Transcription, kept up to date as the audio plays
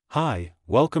Hi,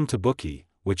 welcome to Bookie,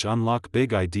 which unlock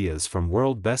big ideas from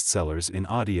world bestsellers in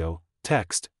audio,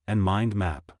 text, and mind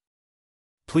map.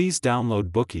 Please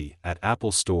download Bookie at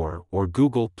Apple Store or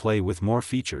Google Play with more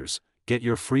features. Get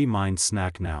your free mind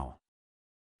snack now.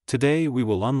 Today we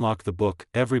will unlock the book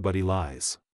Everybody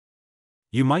Lies.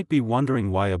 You might be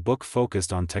wondering why a book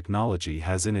focused on technology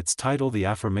has in its title the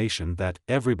affirmation that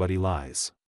everybody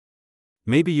lies.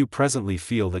 Maybe you presently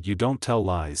feel that you don't tell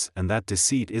lies and that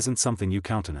deceit isn't something you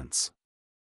countenance.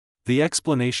 The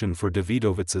explanation for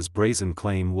Davidowitz's brazen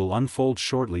claim will unfold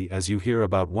shortly as you hear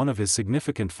about one of his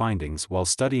significant findings while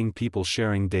studying people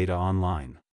sharing data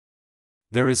online.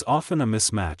 There is often a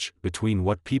mismatch between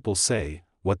what people say,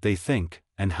 what they think,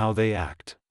 and how they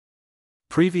act.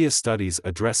 Previous studies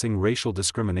addressing racial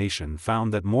discrimination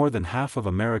found that more than half of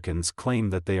Americans claim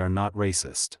that they are not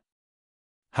racist.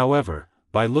 However,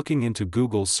 by looking into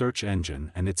Google's search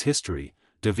engine and its history,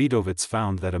 Davidowitz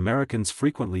found that Americans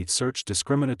frequently search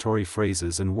discriminatory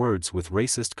phrases and words with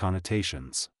racist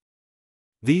connotations.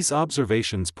 These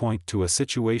observations point to a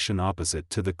situation opposite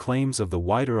to the claims of the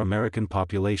wider American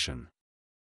population.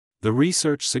 The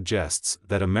research suggests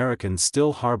that Americans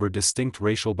still harbor distinct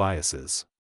racial biases.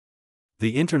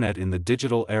 The Internet in the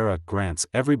digital era grants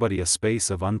everybody a space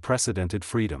of unprecedented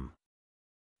freedom.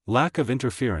 Lack of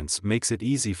interference makes it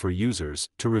easy for users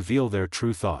to reveal their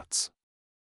true thoughts.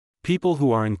 People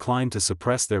who are inclined to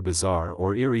suppress their bizarre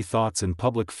or eerie thoughts in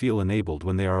public feel enabled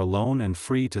when they are alone and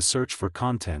free to search for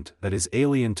content that is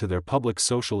alien to their public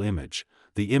social image,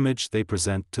 the image they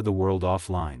present to the world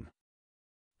offline.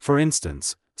 For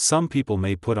instance, some people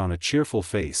may put on a cheerful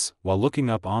face while looking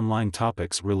up online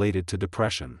topics related to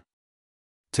depression.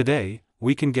 Today,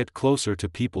 we can get closer to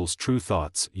people's true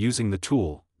thoughts using the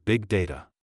tool, big data.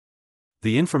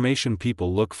 The information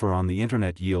people look for on the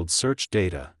internet yields search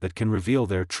data that can reveal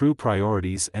their true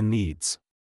priorities and needs.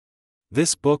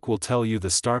 This book will tell you the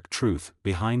stark truth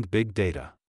behind big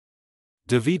data.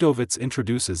 Davidowitz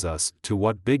introduces us to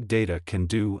what big data can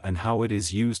do and how it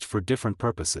is used for different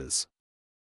purposes.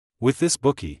 With this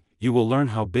bookie, you will learn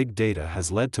how big data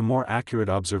has led to more accurate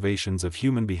observations of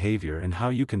human behavior and how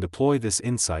you can deploy this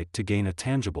insight to gain a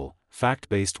tangible,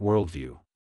 fact-based worldview.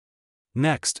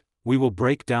 Next, we will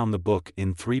break down the book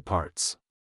in 3 parts.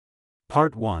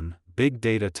 Part 1, Big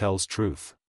Data Tells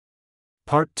Truth.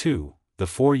 Part 2, The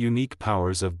 4 Unique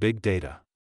Powers of Big Data.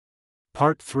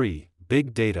 Part 3,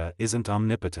 Big Data Isn't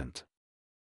Omnipotent.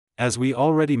 As we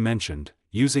already mentioned,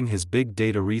 using his big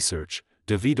data research,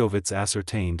 Davidowitz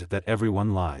ascertained that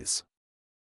everyone lies.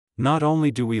 Not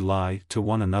only do we lie to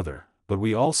one another, but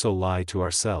we also lie to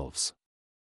ourselves.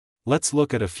 Let's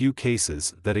look at a few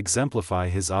cases that exemplify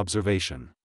his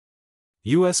observation.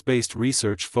 US-based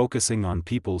research focusing on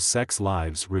people's sex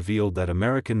lives revealed that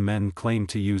American men claim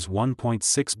to use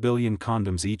 1.6 billion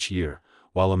condoms each year,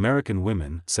 while American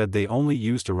women said they only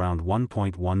used around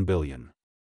 1.1 billion.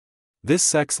 This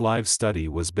sex lives study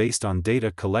was based on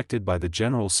data collected by the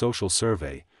General Social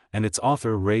Survey, and its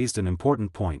author raised an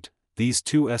important point: these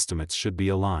two estimates should be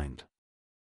aligned.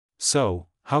 So,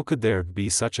 how could there be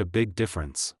such a big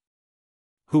difference?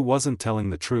 Who wasn't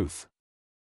telling the truth?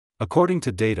 According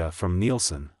to data from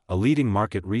Nielsen, a leading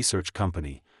market research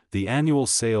company, the annual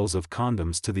sales of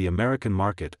condoms to the American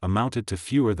market amounted to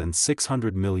fewer than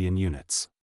 600 million units.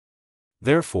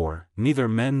 Therefore, neither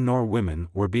men nor women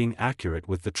were being accurate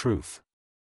with the truth.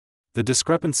 The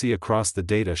discrepancy across the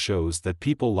data shows that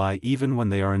people lie even when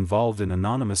they are involved in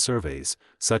anonymous surveys,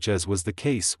 such as was the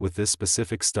case with this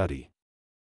specific study.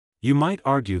 You might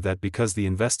argue that because the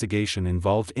investigation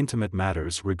involved intimate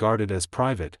matters regarded as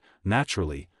private,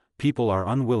 naturally, people are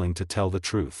unwilling to tell the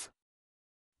truth.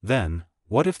 Then,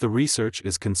 what if the research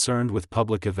is concerned with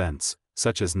public events,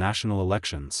 such as national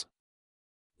elections?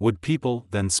 Would people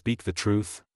then speak the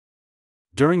truth?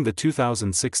 During the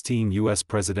 2016 U.S.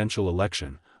 presidential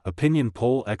election, opinion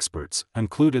poll experts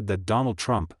concluded that Donald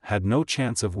Trump had no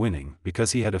chance of winning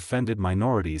because he had offended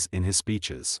minorities in his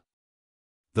speeches.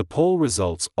 The poll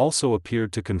results also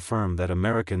appeared to confirm that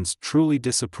Americans truly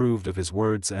disapproved of his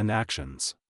words and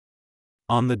actions.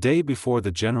 On the day before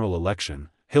the general election,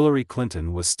 Hillary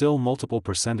Clinton was still multiple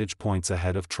percentage points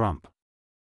ahead of Trump.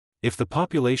 If the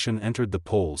population entered the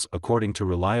polls according to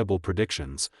reliable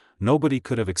predictions, nobody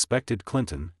could have expected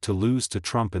Clinton to lose to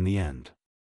Trump in the end.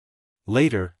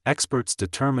 Later, experts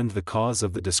determined the cause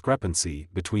of the discrepancy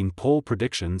between poll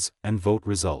predictions and vote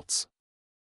results.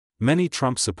 Many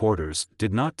Trump supporters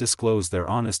did not disclose their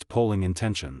honest polling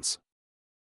intentions.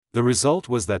 The result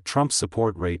was that Trump's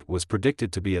support rate was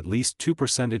predicted to be at least 2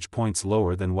 percentage points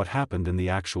lower than what happened in the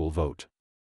actual vote.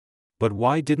 But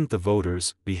why didn't the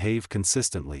voters behave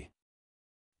consistently?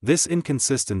 This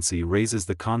inconsistency raises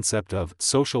the concept of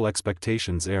social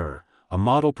expectations error, a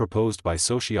model proposed by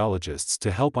sociologists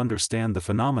to help understand the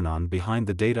phenomenon behind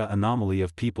the data anomaly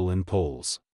of people in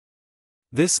polls.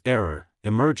 This error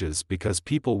emerges because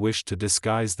people wish to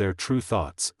disguise their true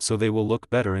thoughts so they will look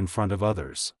better in front of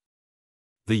others.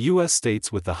 The U.S.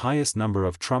 states with the highest number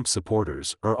of Trump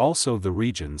supporters are also the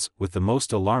regions with the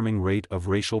most alarming rate of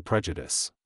racial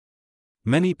prejudice.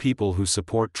 Many people who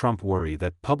support Trump worry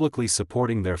that publicly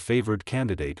supporting their favored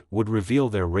candidate would reveal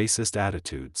their racist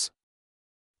attitudes.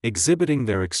 Exhibiting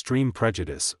their extreme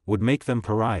prejudice would make them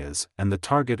pariahs and the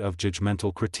target of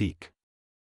judgmental critique.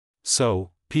 So,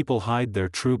 people hide their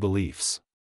true beliefs.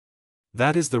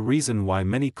 That is the reason why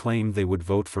many claimed they would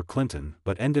vote for Clinton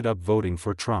but ended up voting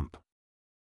for Trump.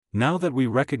 Now that we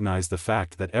recognize the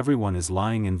fact that everyone is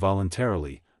lying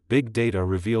involuntarily, big data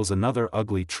reveals another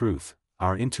ugly truth: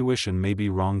 our intuition may be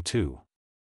wrong too.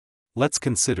 Let's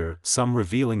consider some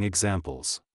revealing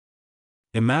examples.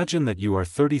 Imagine that you are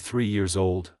 33 years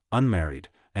old, unmarried,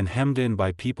 and hemmed in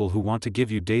by people who want to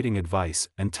give you dating advice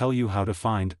and tell you how to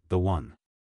find the one.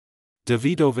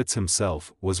 Davidowitz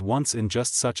himself was once in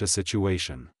just such a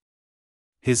situation.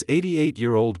 His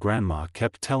 88-year-old grandma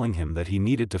kept telling him that he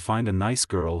needed to find a nice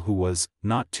girl who was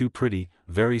not too pretty,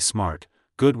 very smart,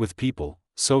 good with people,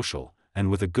 social, and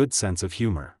with a good sense of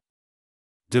humor.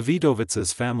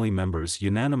 Davidowitz's family members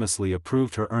unanimously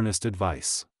approved her earnest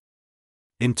advice.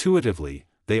 Intuitively,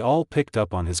 they all picked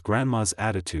up on his grandma's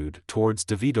attitude towards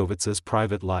Davidowitz's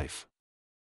private life.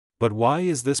 But why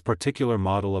is this particular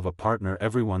model of a partner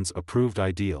everyone's approved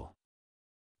ideal?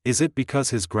 Is it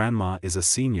because his grandma is a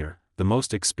senior, the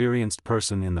most experienced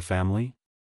person in the family?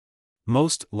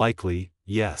 Most likely,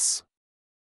 yes.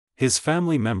 His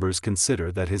family members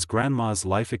consider that his grandma's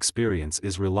life experience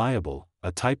is reliable,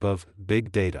 a type of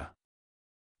big data.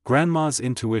 Grandma's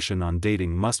intuition on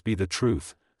dating must be the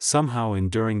truth, somehow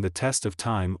enduring the test of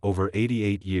time over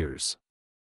 88 years.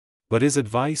 But is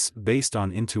advice based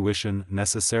on intuition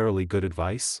necessarily good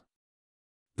advice?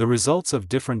 The results of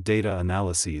different data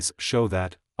analyses show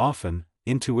that, often,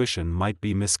 intuition might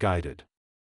be misguided.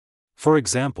 For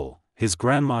example, his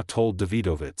grandma told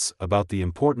Davidowitz about the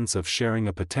importance of sharing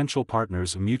a potential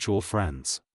partner's mutual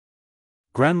friends.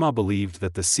 Grandma believed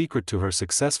that the secret to her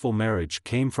successful marriage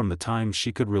came from the time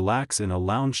she could relax in a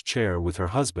lounge chair with her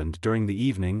husband during the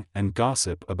evening and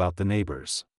gossip about the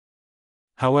neighbors.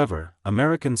 However,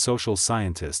 American social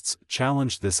scientists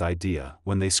challenged this idea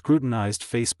when they scrutinized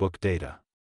Facebook data.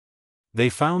 They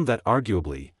found that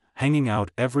arguably, hanging out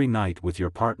every night with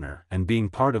your partner and being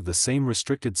part of the same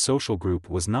restricted social group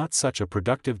was not such a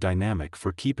productive dynamic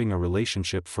for keeping a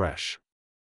relationship fresh.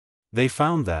 They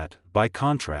found that, by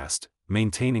contrast,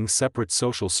 maintaining separate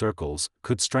social circles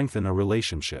could strengthen a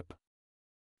relationship.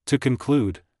 To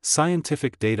conclude,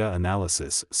 scientific data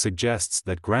analysis suggests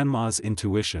that grandma's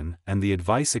intuition and the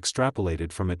advice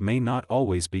extrapolated from it may not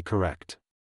always be correct.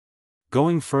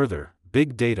 Going further,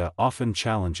 big data often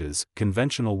challenges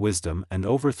conventional wisdom and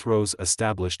overthrows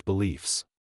established beliefs.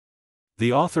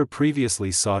 The author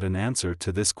previously sought an answer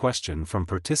to this question from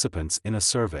participants in a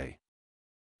survey.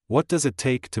 What does it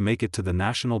take to make it to the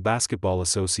National Basketball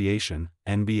Association,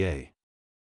 NBA?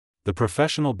 The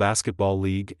Professional Basketball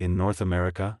League in North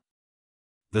America?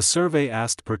 The survey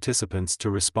asked participants to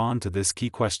respond to this key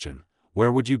question: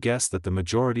 where would you guess that the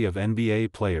majority of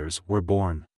NBA players were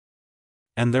born?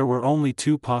 And there were only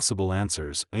two possible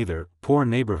answers: either poor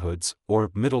neighborhoods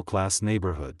or middle-class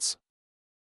neighborhoods.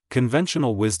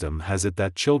 Conventional wisdom has it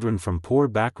that children from poor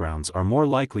backgrounds are more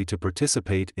likely to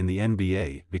participate in the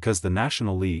NBA because the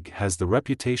National League has the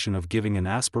reputation of giving an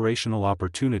aspirational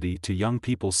opportunity to young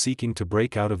people seeking to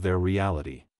break out of their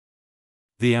reality.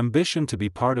 The ambition to be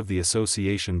part of the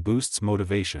association boosts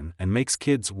motivation and makes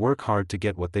kids work hard to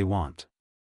get what they want.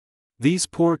 These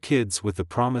poor kids with the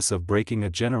promise of breaking a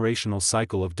generational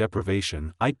cycle of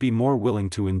deprivation might be more willing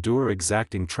to endure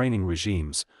exacting training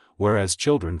regimes, whereas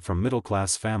children from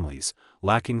middle-class families,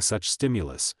 lacking such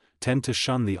stimulus, tend to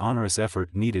shun the onerous effort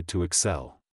needed to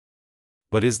excel.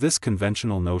 But is this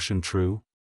conventional notion true?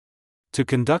 To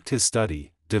conduct his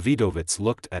study, Davidowitz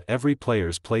looked at every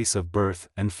player's place of birth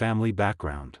and family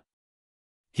background.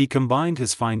 He combined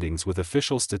his findings with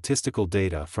official statistical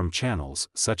data from channels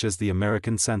such as the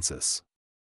American Census.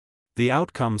 The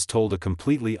outcomes told a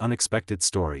completely unexpected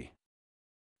story.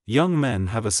 Young men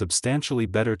have a substantially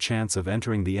better chance of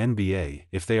entering the NBA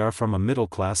if they are from a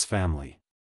middle-class family.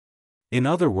 In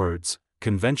other words,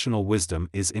 conventional wisdom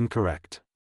is incorrect.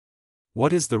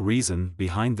 What is the reason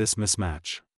behind this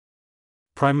mismatch?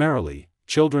 Primarily,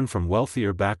 children from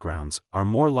wealthier backgrounds are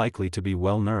more likely to be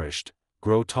well-nourished,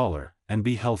 grow taller, and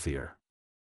be healthier.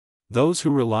 Those who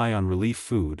rely on relief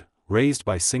food, raised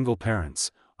by single parents,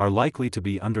 are likely to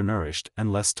be undernourished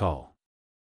and less tall.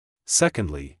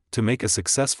 Secondly, to make a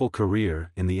successful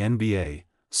career in the NBA,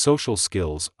 social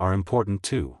skills are important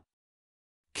too.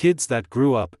 Kids that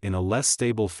grew up in a less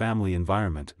stable family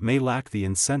environment may lack the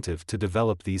incentive to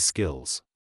develop these skills.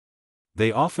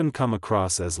 They often come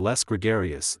across as less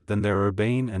gregarious than their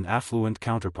urbane and affluent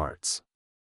counterparts.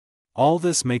 All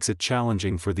this makes it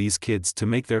challenging for these kids to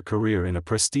make their career in a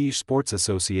prestige sports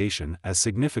association as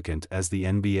significant as the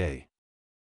NBA.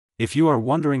 If you are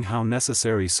wondering how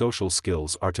necessary social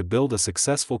skills are to build a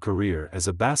successful career as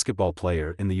a basketball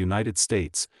player in the United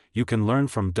States, you can learn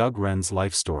from Doug Wren's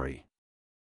life story.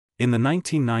 In the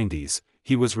 1990s,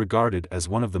 he was regarded as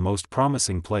one of the most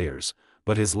promising players,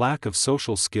 but his lack of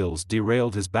social skills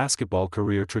derailed his basketball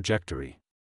career trajectory.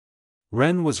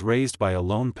 Wren was raised by a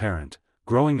lone parent,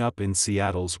 growing up in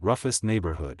Seattle's roughest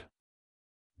neighborhood.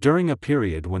 During a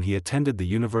period when he attended the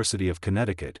University of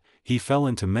Connecticut, he fell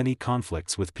into many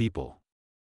conflicts with people.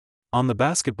 On the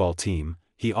basketball team,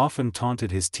 he often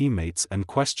taunted his teammates and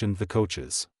questioned the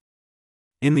coaches.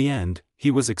 In the end,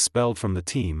 he was expelled from the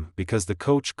team because the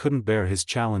coach couldn't bear his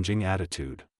challenging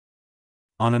attitude.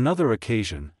 On another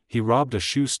occasion, he robbed a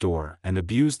shoe store and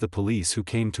abused the police who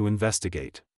came to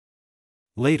investigate.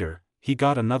 Later, he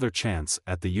got another chance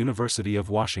at the University of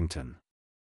Washington.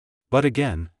 But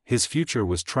again, his future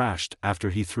was trashed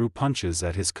after he threw punches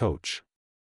at his coach.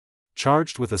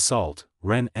 Charged with assault,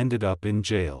 Wren ended up in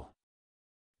jail.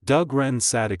 Doug Wren's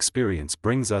sad experience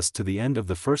brings us to the end of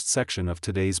the first section of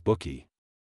today's Bookie.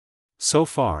 So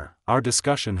far, our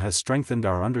discussion has strengthened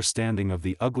our understanding of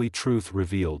the ugly truth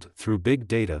revealed through big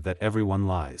data that everyone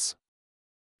lies.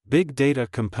 Big data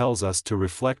compels us to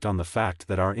reflect on the fact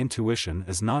that our intuition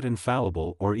is not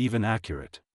infallible or even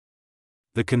accurate.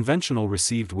 The conventional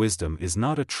received wisdom is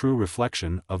not a true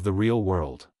reflection of the real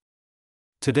world.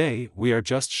 Today, we are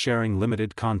just sharing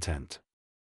limited content.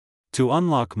 To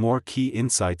unlock more key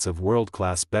insights of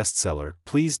world-class bestseller,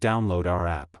 please download our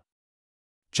app.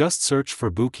 Just search for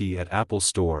Bookie at Apple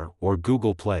Store or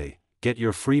Google Play. Get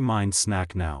your free mind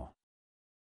snack now.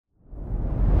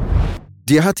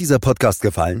 Dir hat dieser Podcast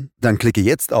gefallen? Dann klicke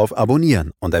jetzt auf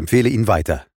Abonnieren und empfehle ihn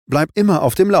weiter. Bleib immer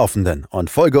auf dem Laufenden und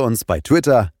folge uns bei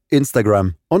Twitter,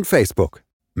 Instagram und Facebook.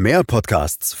 Mehr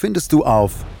Podcasts findest du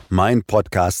auf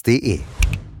meinpodcast.de.